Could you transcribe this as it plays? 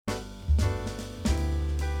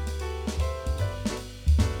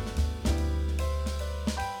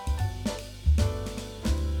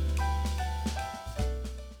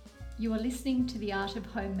You are listening to The Art of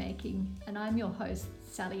Homemaking, and I'm your host,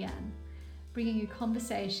 Sally Ann, bringing you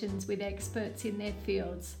conversations with experts in their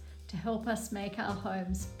fields to help us make our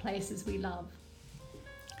homes places we love.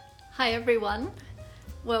 Hi everyone,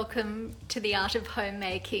 welcome to The Art of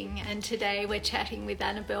Homemaking, and today we're chatting with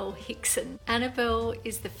Annabelle Hickson. Annabelle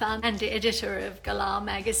is the founder and editor of Galah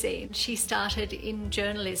magazine. She started in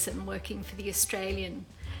journalism working for The Australian.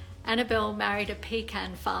 Annabelle married a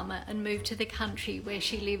pecan farmer and moved to the country where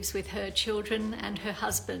she lives with her children and her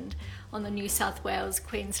husband on the New South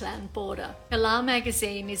Wales-Queensland border. Galah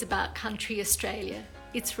magazine is about country Australia.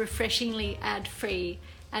 It's refreshingly ad-free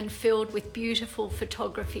and filled with beautiful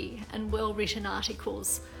photography and well-written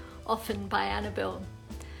articles, often by Annabelle.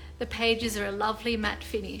 The pages are a lovely matte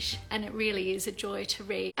finish and it really is a joy to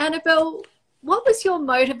read. Annabelle, what was your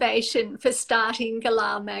motivation for starting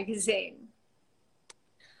Galah magazine?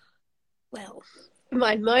 Well,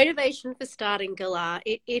 my motivation for starting Galah,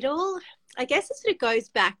 it all, I guess it sort of goes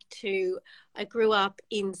back to, I grew up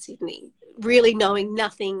in Sydney, really knowing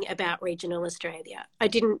nothing about regional Australia.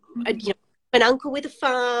 An uncle with a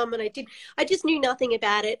farm, and I just knew nothing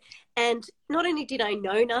about it. And not only did I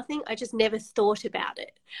know nothing, I just never thought about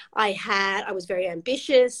it. I was very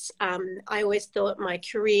ambitious. I always thought my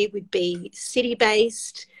career would be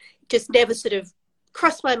city-based, just never sort of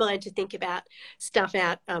crossed my mind to think about stuff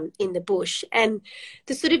out in the bush. And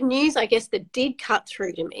the sort of news, I guess, that did cut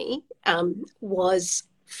through to me was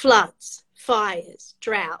floods, fires,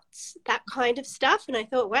 droughts, that kind of stuff. And I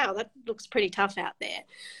thought, wow, that looks pretty tough out there.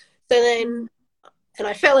 So then, and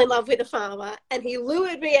I fell in love with a farmer and he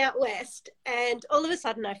lured me out west. And all of a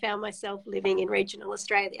sudden I found myself living in regional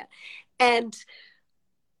Australia. And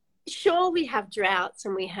sure, we have droughts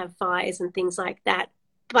and we have fires and things like that,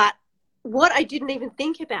 but what I didn't even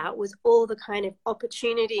think about was all the kind of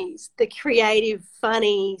opportunities, the creative,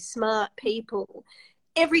 funny, smart people,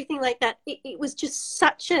 everything like that. It was just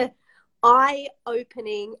such a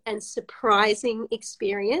eye-opening and surprising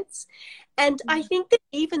experience. And I think that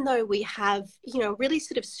even though we have, really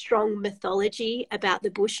sort of strong mythology about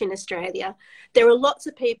the bush in Australia, there are lots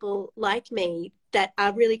of people like me that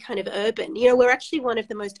are really kind of urban. We're actually one of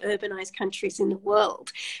the most urbanized countries in the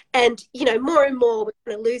world. And, more and more we're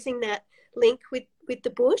kind of losing that link with the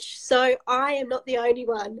bush. So I am not the only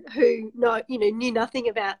one who knew nothing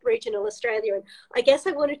about regional Australia. And I guess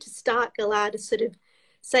I wanted to start Galah to sort of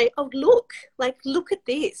say, oh, look at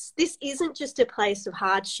this. This isn't just a place of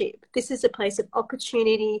hardship. This is a place of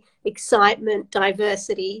opportunity, excitement,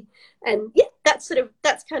 diversity. And yeah, that's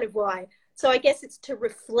kind of why. So I guess it's to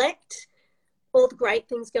reflect all the great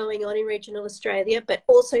things going on in regional Australia, but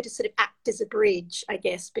also to sort of act as a bridge, I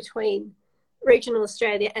guess, between regional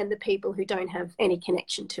Australia and the people who don't have any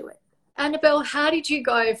connection to it. Annabelle, how did you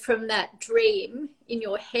go from that dream in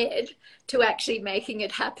your head to actually making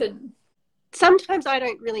it happen? Sometimes I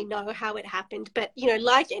don't really know how it happened, but,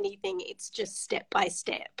 like anything, it's just step by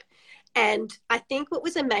step. And I think what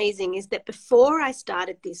was amazing is that before I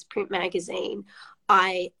started this print magazine,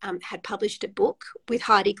 I had published a book with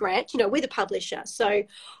Heidi Grant, we're the publisher. So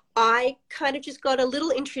I kind of just got a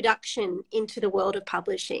little introduction into the world of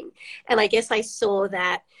publishing. And I guess I saw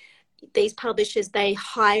that these publishers, they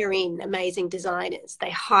hire in amazing designers, they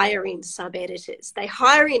hire in sub-editors, they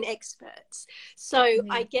hire in experts. So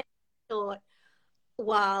I guess I thought,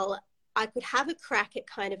 while I could have a crack at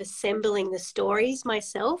kind of assembling the stories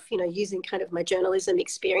myself, using kind of my journalism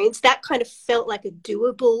experience, that kind of felt like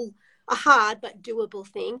a hard but doable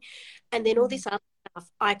thing. And then all this other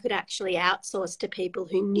stuff I could actually outsource to people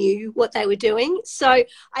who knew what they were doing. So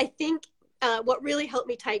I think what really helped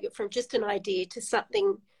me take it from just an idea to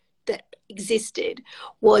something that existed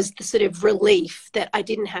was the sort of relief that I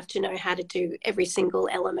didn't have to know how to do every single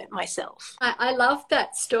element myself. I love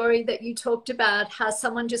that story that you talked about, how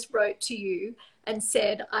someone just wrote to you and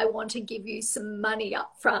said, I want to give you some money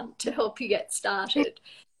up front to help you get started.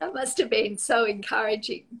 That must have been so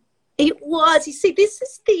encouraging. It was. You see, this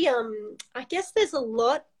is I guess there's a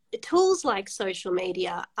lot, tools like social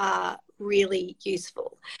media are really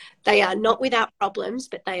useful. They are not without problems,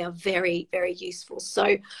 but they are very, very useful.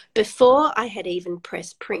 So before I had even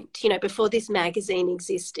pressed print, before this magazine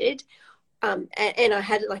existed, and I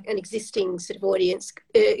had like an existing sort of audience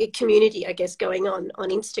community, I guess, going on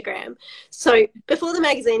Instagram. So before the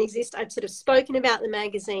magazine existed, I'd sort of spoken about the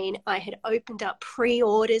magazine. I had opened up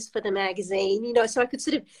pre-orders for the magazine, so I could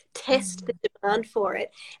sort of test the demand for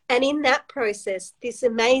it. And in that process, this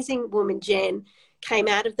amazing woman, Jen, came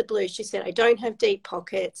out of the blue. She said, I don't have deep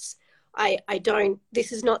pockets.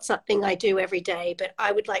 This is not something I do every day, but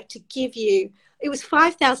I would like to give you, it was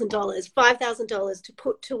 $5,000 to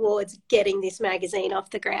put towards getting this magazine off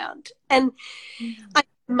the ground. And I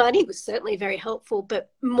money was certainly very helpful,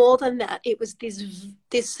 but more than that, it was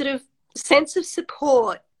this sort of sense of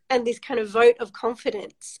support and this kind of vote of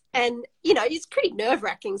confidence. And, you know, it's pretty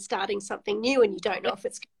nerve-wracking starting something new and you don't know if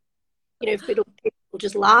it's, you know, if people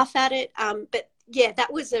just laugh at it. But yeah,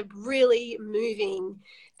 that was a really moving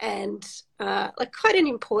and like quite an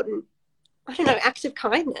important, I don't know, act of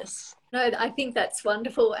kindness. No, I think that's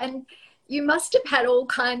wonderful. And you must have had all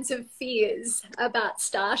kinds of fears about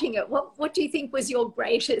starting it. What do you think was your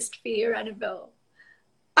greatest fear, Annabelle?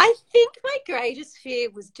 I think my greatest fear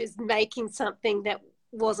was just making something that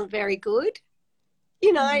wasn't very good.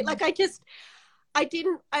 You know, like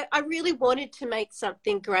I really wanted to make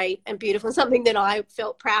something great and beautiful and something that I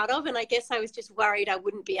felt proud of. And I guess I was just worried I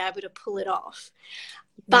wouldn't be able to pull it off.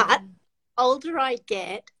 But the older I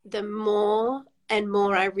get, the more and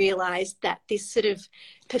more I realize that this sort of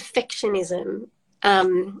perfectionism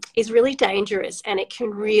is really dangerous and it can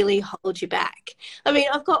really hold you back. I mean,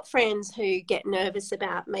 I've got friends who get nervous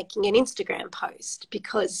about making an Instagram post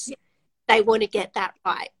because they want to get that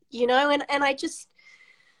right, you know, and I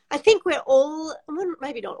think we're all, well,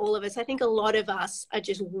 maybe not all of us, I think a lot of us are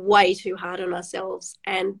just way too hard on ourselves,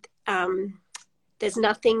 and there's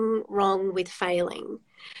nothing wrong with failing,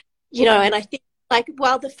 you know. And I think, like,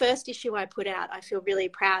 while the first issue I put out I feel really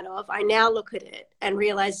proud of, I now look at it and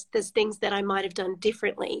realize there's things that I might have done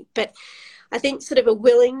differently. But I think sort of a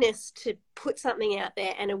willingness to put something out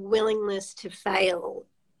there and a willingness to fail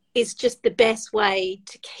is just the best way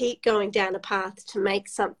to keep going down a path to make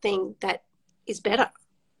something that is better.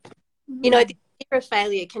 You know, the fear of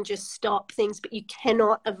failure can just stop things, but you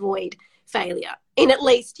cannot avoid failure in at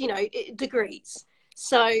least, you know, degrees.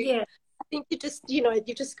 So yeah. I think you just, you know,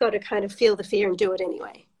 you've just got to kind of feel the fear and do it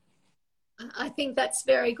anyway. I think that's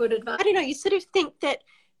very good advice. I don't know, you sort of think that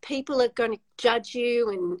people are going to judge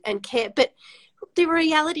you and care, but the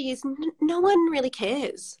reality is no one really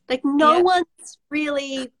cares. Like no one's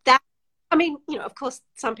really that. I mean, you know, of course,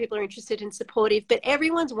 some people are interested in supportive, but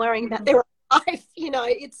everyone's worrying about their life. You know,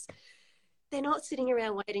 they're not sitting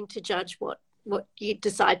around waiting to judge what you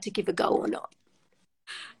decide to give a go or not.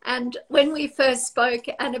 And when we first spoke,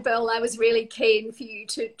 Annabelle, I was really keen for you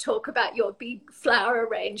to talk about your big flower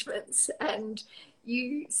arrangements. And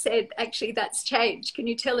you said, actually, that's changed. Can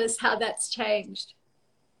you tell us how that's changed?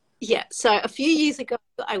 Yeah. So a few years ago,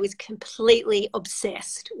 I was completely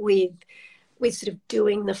obsessed with sort of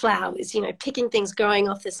doing the flowers, you know, picking things growing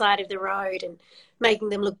off the side of the road and making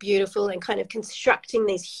them look beautiful and kind of constructing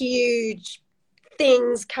these huge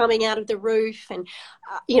things coming out of the roof. And,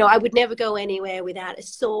 you know, I would never go anywhere without a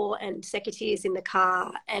saw and secateurs in the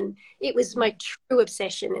car. And it was my true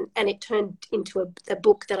obsession. And it turned into a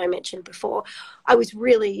book that I mentioned before. I was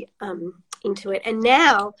really into it. And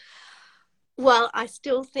now, while I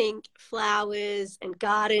still think flowers and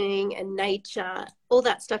gardening and nature, all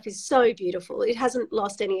that stuff is so beautiful, it hasn't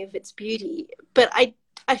lost any of its beauty. But I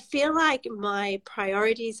feel like my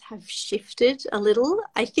priorities have shifted a little.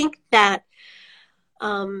 I think that,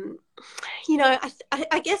 you know,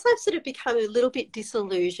 I guess I've sort of become a little bit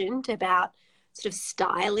disillusioned about sort of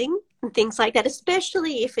styling and things like that,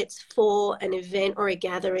 especially if it's for an event or a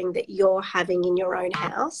gathering that you're having in your own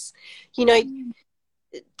house. You know,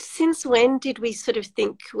 since when did we sort of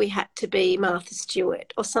think we had to be Martha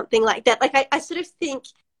Stewart or something like that? Like I sort of think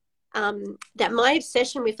that my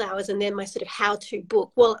obsession with flowers and then my sort of how-to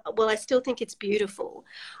book, well, I still think it's beautiful.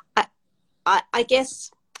 I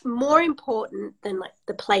guess more important than like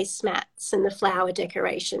the placemats and the flower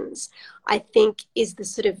decorations, I think, is the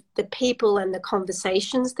sort of the people and the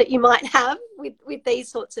conversations that you might have with these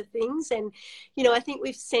sorts of things. And, you know, I think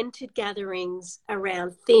we've centered gatherings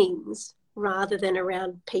around things rather than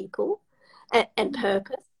around people and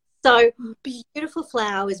purpose. So beautiful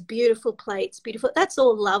flowers, beautiful plates, beautiful, that's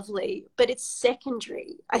all lovely, but it's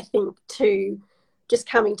secondary, I think, to just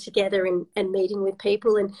coming together and meeting with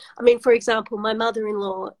people. And I mean, for example, my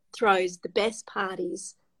mother-in-law throws the best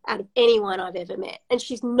parties out of anyone I've ever met. And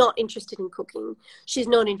she's not interested in cooking. She's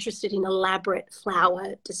not interested in elaborate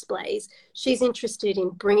flower displays. She's interested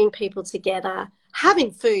in bringing people together,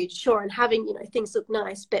 having food, sure, and having, you know, things look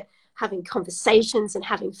nice, but having conversations and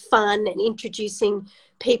having fun and introducing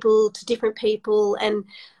people to different people. And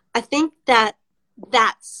I think that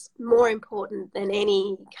that's more important than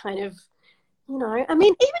any kind of, you know, I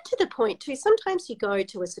mean, even to the point too, sometimes you go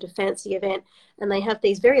to a sort of fancy event and they have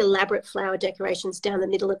these very elaborate flower decorations down the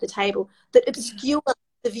middle of the table that obscure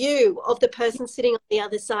the view of the person sitting on the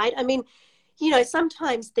other side. I mean, you know,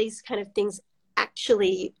 sometimes these kind of things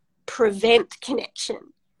actually prevent connection,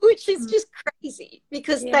 which is just crazy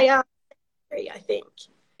because they are, I think.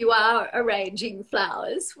 You are arranging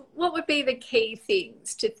flowers. What would be the key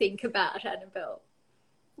things to think about, Annabelle?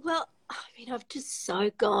 Well, I mean, I've just so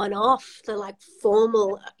gone off the like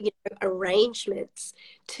formal, arrangements.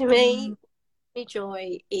 To me,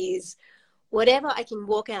 joy is whatever I can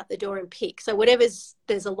walk out the door and pick. So whatever's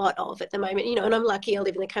there's a lot of at the moment, and I'm lucky I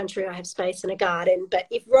live in the country, I have space and a garden. But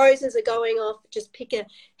if roses are going off, just pick a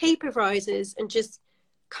heap of roses and just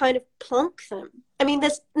kind of plonk them. I mean,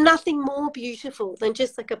 there's nothing more beautiful than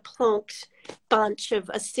just like a plonked bunch of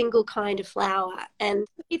a single kind of flower. And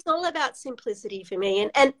it's all about simplicity for me.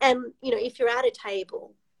 And if you're at a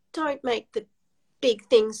table, don't make the big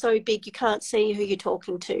thing so big you can't see who you're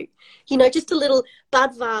talking to. Just a little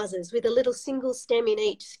bud vases with a little single stem in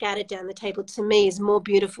each scattered down the table, to me, is more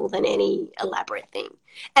beautiful than any elaborate thing.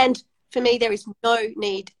 And for me, there is no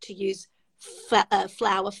need to use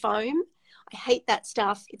flower foam. I hate that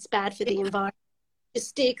stuff. It's bad for the environment. Just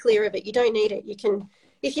steer clear of it. You don't need it. You can,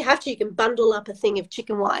 if you have to, you can bundle up a thing of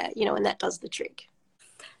chicken wire, and that does the trick.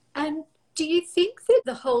 And do you think that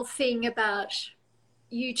the whole thing about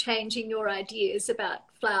you changing your ideas about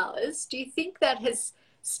flowers, do you think that has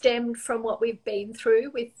stemmed from what we've been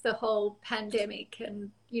through with the whole pandemic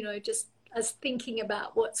and, just us thinking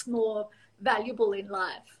about what's more valuable in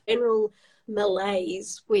life? General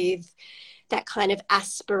malaise with that kind of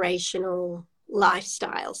aspirational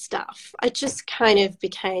lifestyle stuff. I just kind of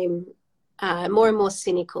became more and more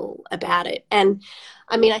cynical about it. And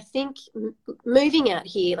I mean, I think moving out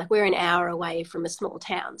here, like we're an hour away from a small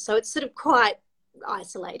town, so it's sort of quite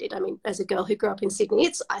isolated. I mean, as a girl who grew up in Sydney,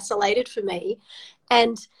 it's isolated for me.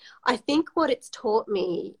 And I think what it's taught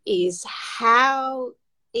me is how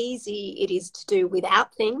easy it is to do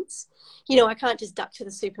without things. I can't just duck to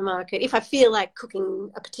the supermarket. If I feel like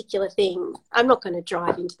cooking a particular thing, I'm not going to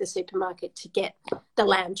drive into the supermarket to get the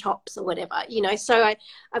lamb chops or whatever, So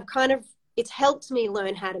I've kind of, it's helped me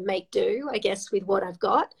learn how to make do, I guess, with what I've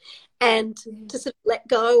got, and to sort of let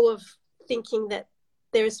go of thinking that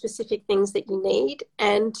there are specific things that you need.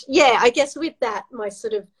 And yeah, I guess with that, my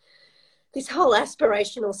sort of this whole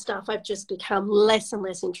aspirational stuff, I've just become less and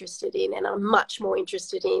less interested in, and I'm much more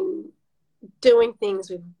interested in doing things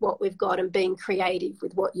with what we've got and being creative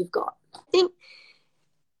with what you've got. I think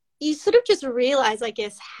you sort of just realize, I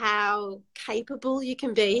guess, how capable you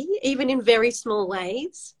can be, even in very small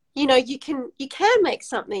ways. You can make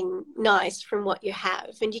something nice from what you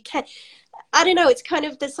have, and you can, I don't know, it's kind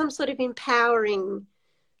of, there's some sort of empowering.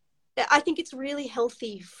 I think it's really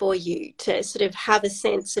healthy for you to sort of have a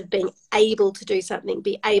sense of being able to do something,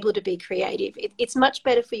 be able to be creative. It's much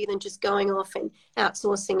better for you than just going off and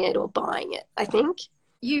outsourcing it or buying it, I think.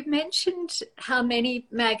 You mentioned how many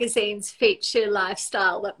magazines feature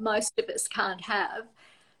lifestyle that most of us can't have,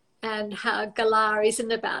 and how Galah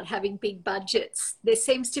isn't about having big budgets. There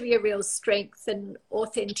seems to be a real strength and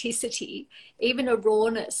authenticity, even a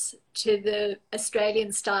rawness to the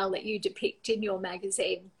Australian style that you depict in your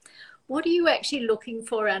magazine. What are you actually looking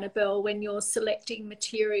for, Annabelle, when you're selecting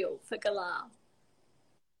material for Galah?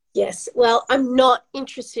 Yes, well, I'm not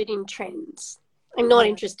interested in trends. I'm not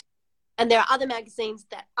interested. And there are other magazines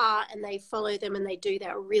that are, and they follow them and they do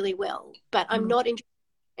that really well. But I'm not interested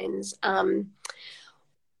in trends.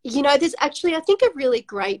 There's actually, I think, a really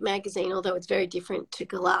great magazine, although it's very different to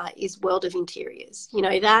Galah, is World of Interiors.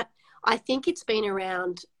 That I think it's been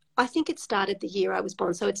around, I think it started the year I was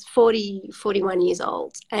born. So it's 41 years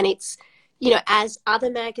old. And it's, as other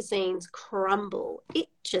magazines crumble, it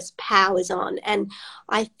just powers on. And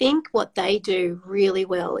I think what they do really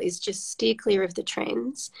well is just steer clear of the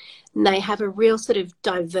trends. And they have a real sort of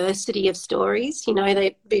diversity of stories.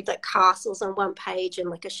 They be like castles on one page and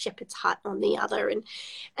like a shepherd's hut on the other.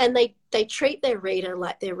 And they treat their reader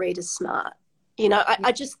like their reader's smart.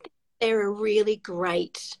 I just think they're a really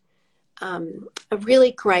great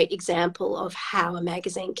example of how a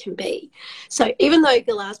magazine can be. So even though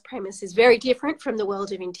Galah's premise is very different from the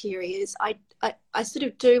World of Interiors, I sort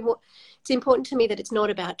of do what, it's important to me that it's not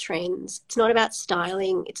about trends. It's not about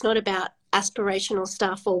styling. It's not about aspirational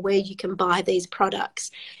stuff or where you can buy these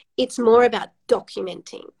products. It's more about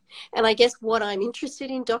documenting. And I guess what I'm interested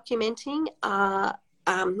in documenting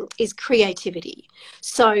is creativity.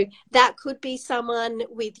 So that could be someone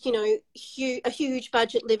with, a huge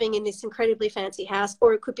budget living in this incredibly fancy house,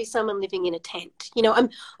 or it could be someone living in a tent.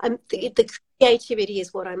 The creativity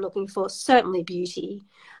is what I'm looking for. Certainly beauty,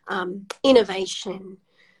 innovation,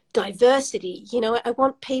 diversity. I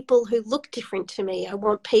want people who look different to me. I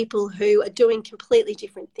want people who are doing completely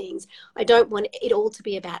different things. I don't want it all to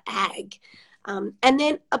be about ag. And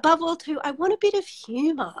then above all too, I want a bit of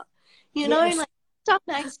humour, like some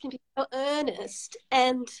mags can be so earnest,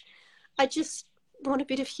 and I just want a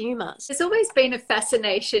bit of humour. There's always been a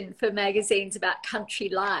fascination for magazines about country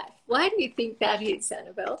life. Why do you think that is,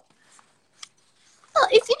 Annabelle? Well,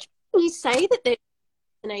 it's interesting you say that they're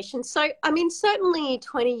destinations. So, I mean, certainly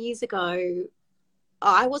 20 years ago,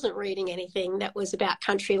 I wasn't reading anything that was about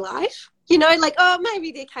country life, you know, like, oh,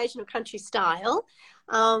 maybe the occasional country style.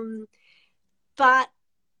 Um, but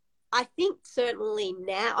I think certainly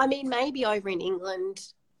now, I mean, maybe over in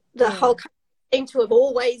England, the whole country seem to have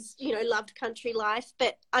always, you know, loved country life.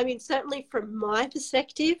 But I mean, certainly from my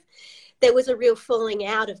perspective, there was a real falling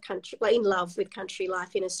out of country, well, in love with country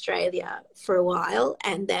life in Australia for a while,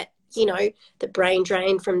 and that, you know, the brain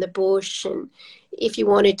drain from the bush, and if you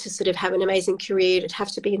wanted to sort of have an amazing career, it'd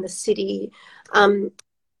have to be in the city.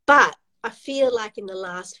 But I feel like in the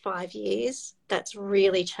last 5 years, that's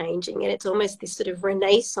really changing, and it's almost this sort of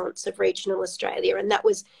renaissance of regional Australia, and that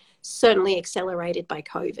was certainly accelerated by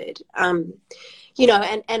COVID. You know,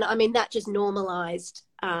 and I mean, that just normalised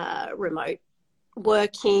remote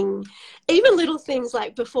working, even little things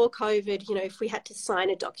like before COVID, you know, if we had to sign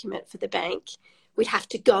a document for the bank, we'd have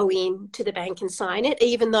to go in to the bank and sign it,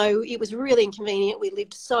 even though it was really inconvenient. We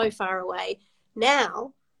lived so far away.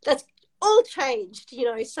 Now that's all changed, you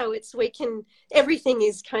know, so everything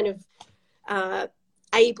is kind of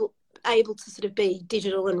able to sort of be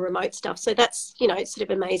digital and remote stuff. So that's, you know, it's sort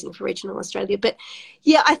of amazing for regional Australia. But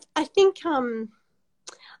yeah, I think,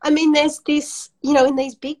 I mean, there's this, you know, in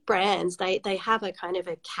these big brands, they have a kind of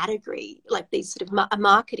a category, like these sort of a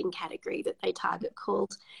marketing category that they target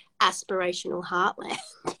called aspirational heartland,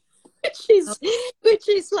 which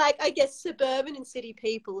is like, I guess, suburban and city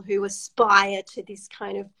people who aspire to this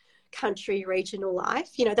kind of country regional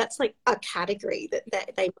life. You know, that's like a category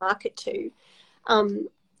that they market to.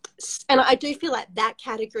 And I do feel like that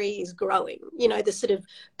category is growing. You know, the sort of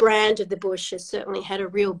brand of the bush has certainly had a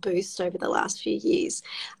real boost over the last few years.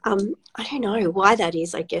 I don't know why that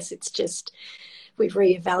is. I guess it's just we've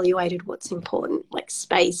reevaluated what's important, like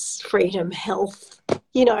space, freedom, health,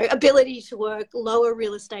 you know, ability to work, lower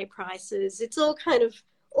real estate prices. It's all kind of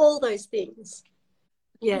all those things.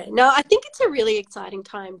 Yeah, no, I think it's a really exciting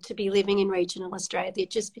time to be living in regional Australia,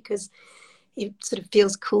 just because it sort of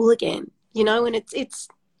feels cool again, you know, and it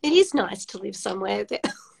is nice to live somewhere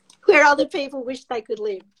where other people wish they could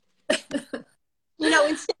live. You know,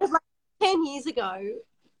 instead of like 10 years ago,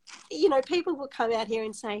 you know, people would come out here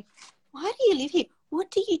and say, why do you live here?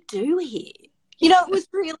 What do you do here? You know, it was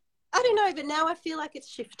really, I don't know, but now I feel like it's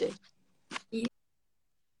shifted.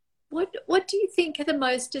 What do you think are the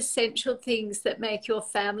most essential things that make your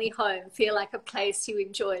family home feel like a place you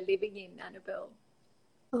enjoy living in, Annabelle?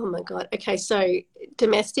 Oh my God. Okay, so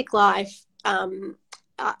domestic life,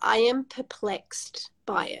 I am perplexed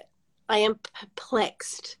by it. I am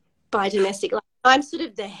perplexed by domestic life. I'm sort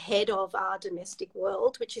of the head of our domestic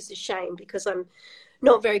world, which is a shame because I'm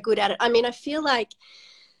not very good at it. I mean, I feel like,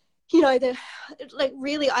 you know,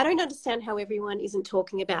 really, I don't understand how everyone isn't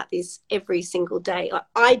talking about this every single day. Like,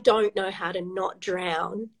 I don't know how to not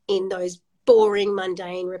drown in those boring,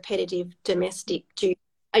 mundane, repetitive domestic duties.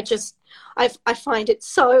 I find it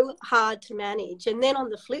so hard to manage. And then on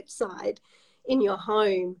the flip side, in your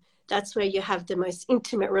home, that's where you have the most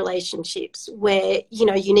intimate relationships, where, you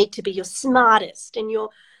know, you need to be your smartest and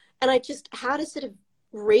how to sort of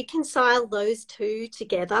reconcile those two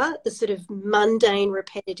together, the sort of mundane,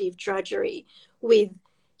 repetitive drudgery with,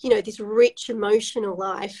 you know, this rich emotional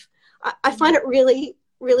life. I find it really,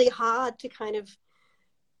 really hard to kind of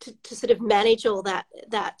to sort of manage all that.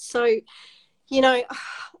 So, you know,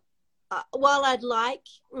 while I'd like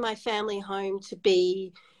my family home to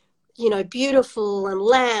be, you know, beautiful and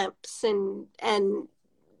lamps and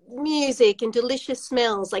music and delicious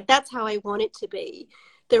smells, like that's how I want it to be,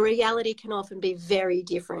 the reality can often be very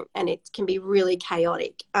different and it can be really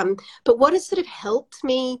chaotic. But what has sort of helped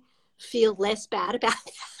me feel less bad about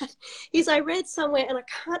that is I read somewhere, and I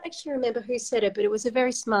can't actually remember who said it, but it was a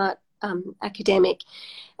very smart academic,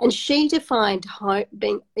 and she defined home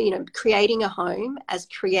being, you know, creating a home as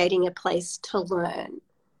creating a place to learn.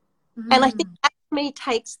 And I think that to me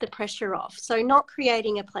takes the pressure off. So not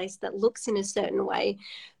creating a place that looks in a certain way,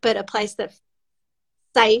 but a place that's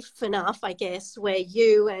safe enough, I guess, where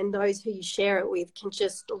you and those who you share it with can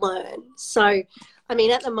just learn. So, I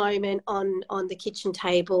mean, at the moment on the kitchen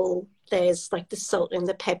table, there's like the salt and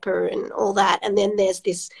the pepper and all that. And then there's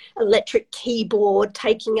this electric keyboard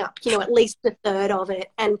taking up, you know, at least a third of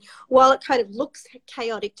it. And while it kind of looks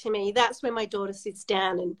chaotic to me, that's where my daughter sits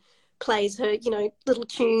down and plays her, you know, little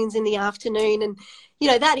tunes in the afternoon. And, you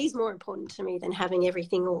know, that is more important to me than having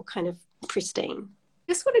everything all kind of pristine.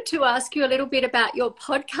 Just wanted to ask you a little bit about your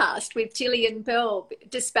podcast with Gillian Bell,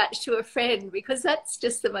 Dispatch to a Friend, because that's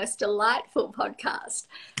just the most delightful podcast.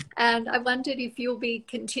 And I wondered if you'll be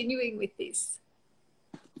continuing with this.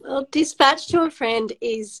 Well, Dispatch to a Friend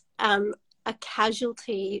is a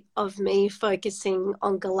casualty of me focusing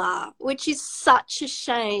on Galah, which is such a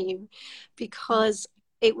shame because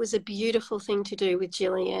it was a beautiful thing to do with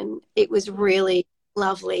Gillian. It was really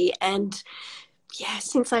lovely. And yeah,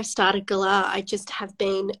 since I've started Galah, I just have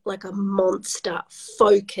been like a monster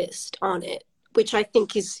focused on it, which I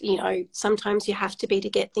think is, you know, sometimes you have to be to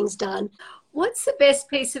get things done. What's the best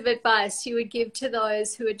piece of advice you would give to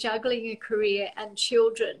those who are juggling a career and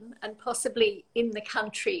children and possibly in the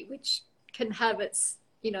country, which can have its,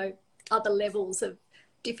 you know, other levels of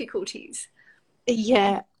difficulties?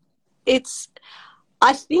 Yeah, it's,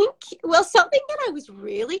 I think, well, something that I was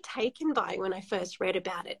really taken by when I first read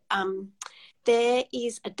about it. There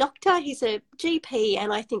is a doctor, he's a GP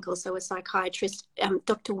and I think also a psychiatrist,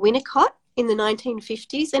 Dr. Winnicott in the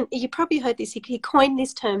 1950s. And you probably heard this, he coined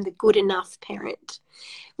this term, the good enough parent,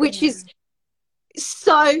 which is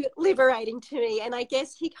so liberating to me. And I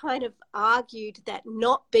guess he kind of argued that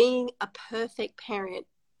not being a perfect parent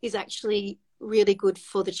is actually really good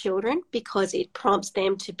for the children because it prompts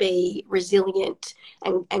them to be resilient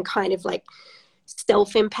and kind of like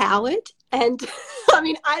self-empowered. And I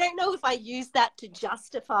mean, I don't know if I use that to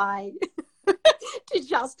justify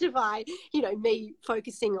you know, me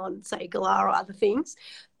focusing on, say, Galah or other things,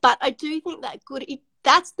 but I do think that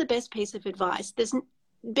that's the best piece of advice.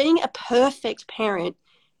 Being a perfect parent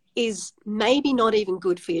is maybe not even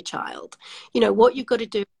good for your child. You know, what you've got to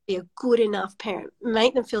do is be a good enough parent,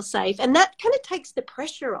 make them feel safe, and that kind of takes the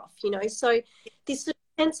pressure off, you know. So this sort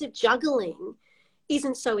of sense of juggling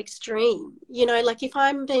isn't so extreme, you know, like if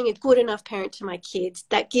I'm being a good enough parent to my kids,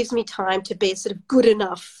 that gives me time to be a sort of good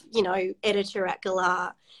enough, you know, editor at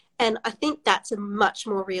Galah. And I think that's a much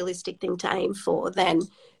more realistic thing to aim for than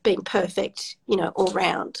being perfect, you know, all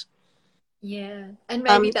round. Yeah, and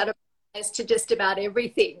maybe that applies to just about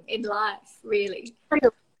everything in life, really.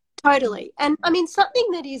 Totally. And I mean, something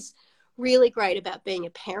that is really great about being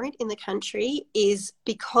a parent in the country is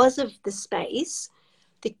because of the space,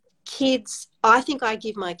 the kids, I think I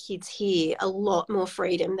give my kids here a lot more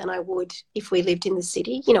freedom than I would if we lived in the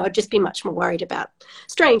city. You know, I'd just be much more worried about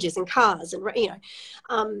strangers and cars and, you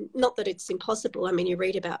know, not that it's impossible. I mean, you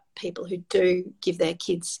read about people who do give their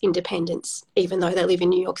kids independence, even though they live in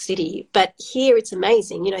New York City. But here it's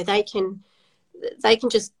amazing. You know, they can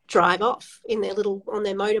just drive off on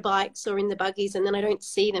their motorbikes or in the buggies, and then I don't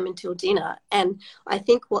see them until dinner. And I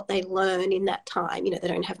think what they learn in that time, you know, they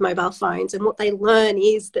don't have mobile phones, and what they learn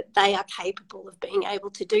is that they are capable of being able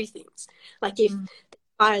to do things. Like if the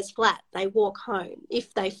tire is flat, they walk home.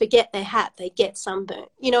 If they forget their hat, they get sunburnt.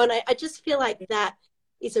 You know, and I just feel like that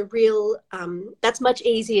is a real, that's much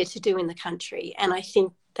easier to do in the country. And I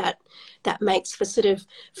think that makes for sort of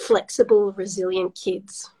flexible, resilient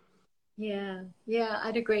kids. Yeah,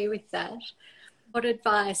 I'd agree with that. What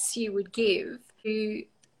advice you would give to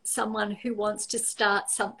someone who wants to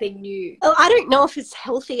start something new? Oh, I don't know if it's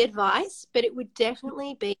healthy advice, but it would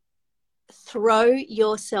definitely be throw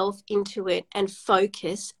yourself into it and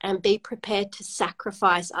focus and be prepared to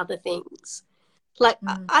sacrifice other things. Like,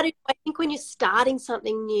 I think when you're starting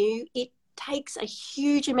something new, it takes a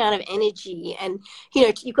huge amount of energy and, you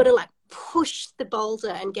know, you've got to like push the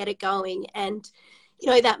boulder and get it going. And you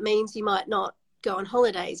know, that means you might not go on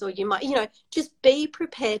holidays, or you might, you know, just be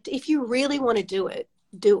prepared. If you really want to do it,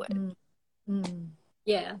 do it.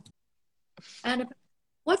 Yeah. Annabelle,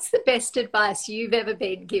 what's the best advice you've ever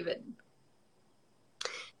been given?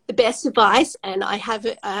 The best advice, and I have,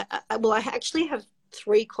 well, I actually have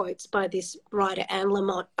 3 quotes by this writer, Anne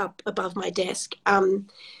Lamott, up above my desk.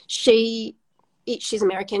 She's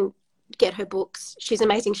American. Get her books. She's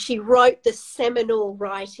amazing. She wrote the seminal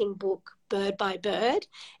writing book, Bird by Bird,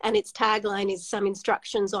 and its tagline is Some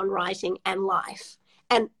Instructions on Writing and Life.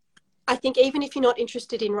 And I think even if you're not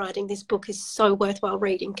interested in writing, this book is so worthwhile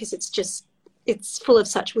reading because it's full of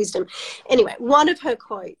such wisdom. Anyway, one of her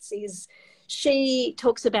quotes is, she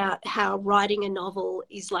talks about how writing a novel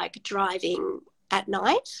is like driving at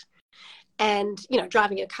night. And, you know,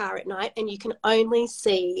 driving a car at night, and you can only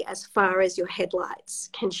see as far as your headlights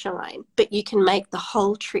can shine, but you can make the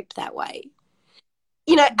whole trip that way.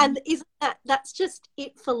 You know, and isn't that's just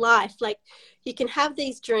it for life? Like, you can have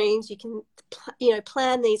these dreams, you can, you know,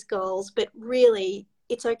 plan these goals, but really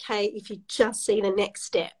it's okay if you just see the next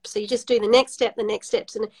step. So you just do the next step, the next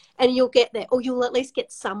steps, and you'll get there, or you'll at least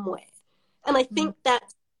get somewhere. And I think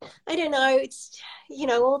that's, I don't know, it's, you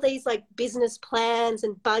know, all these like business plans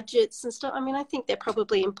and budgets and stuff. I mean, I think they're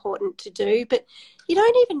probably important to do, but you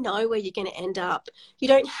don't even know where you're going to end up. You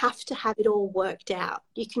don't have to have it all worked out.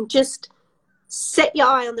 You can just set your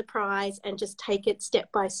eye on the prize and just take it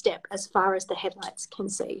step by step as far as the headlights can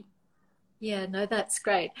see. Yeah, no, that's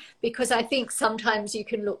great. Because I think sometimes you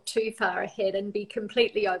can look too far ahead and be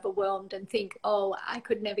completely overwhelmed and think, oh, I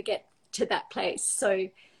could never get to that place. So,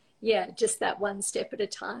 yeah, just that one step at a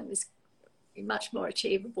time is much more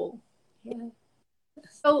achievable. Yeah.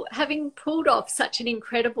 So, having pulled off such an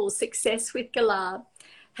incredible success with Galah,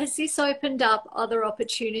 has this opened up other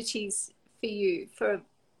opportunities for you for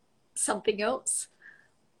something else?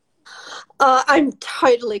 I'm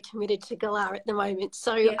totally committed to Galah at the moment.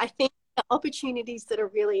 So Yeah. I think the opportunities that are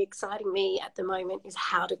really exciting me at the moment is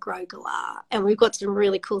how to grow Galah. And we've got some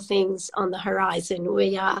really cool things on the horizon.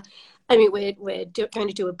 Going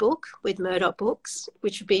to do a book with Murdoch Books,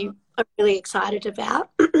 which would be I'm really excited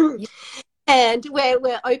about. Yeah. And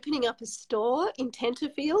we're opening up a store in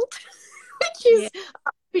Tenterfield, Yeah.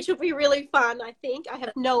 which will be really fun, I think. I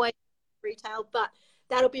have no idea retail, but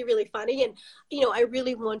that'll be really funny. And, I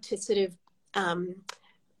really want to sort of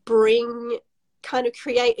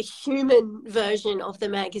create a human version of the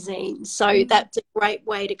magazine. So that's a great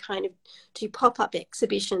way to kind of do pop-up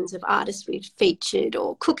exhibitions of artists we've featured,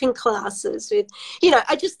 or cooking classes with,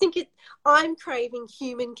 I just think I'm craving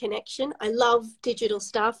human connection. I love digital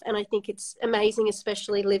stuff and I think it's amazing,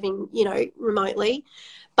 especially living, remotely,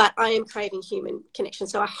 but I am craving human connection.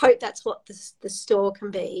 So I hope that's what the store can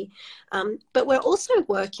be. But we're also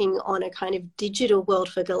working on a kind of digital world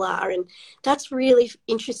for Galah, and that's really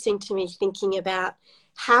interesting to me, thinking about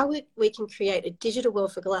how we can create a digital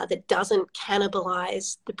world for Galah that doesn't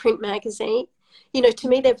cannibalize the print magazine. To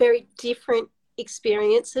me, they're very different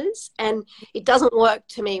experiences, and it doesn't work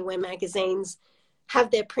to me when magazines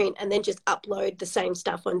have their print and then just upload the same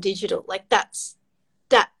stuff on digital. Like that's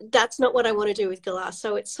not what I want to do with Galah.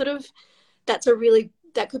 So it's sort of, that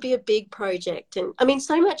could be a big project. And I mean,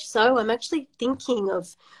 so much so I'm actually thinking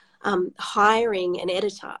of hiring an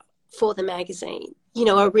editor for the magazine,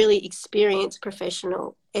 a really experienced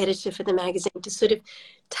professional editor for the magazine, to sort of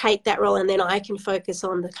take that role, and then I can focus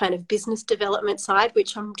on the kind of business development side,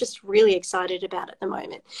 which I'm just really excited about at the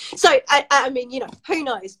moment. So I mean, who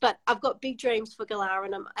knows, but I've got big dreams for Galah,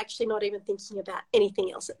 and I'm actually not even thinking about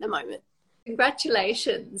anything else at the moment.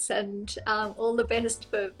 Congratulations, and all the best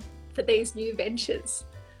for these new ventures.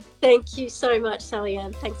 Thank you so much, Sally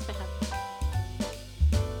Ann. Thanks for having me.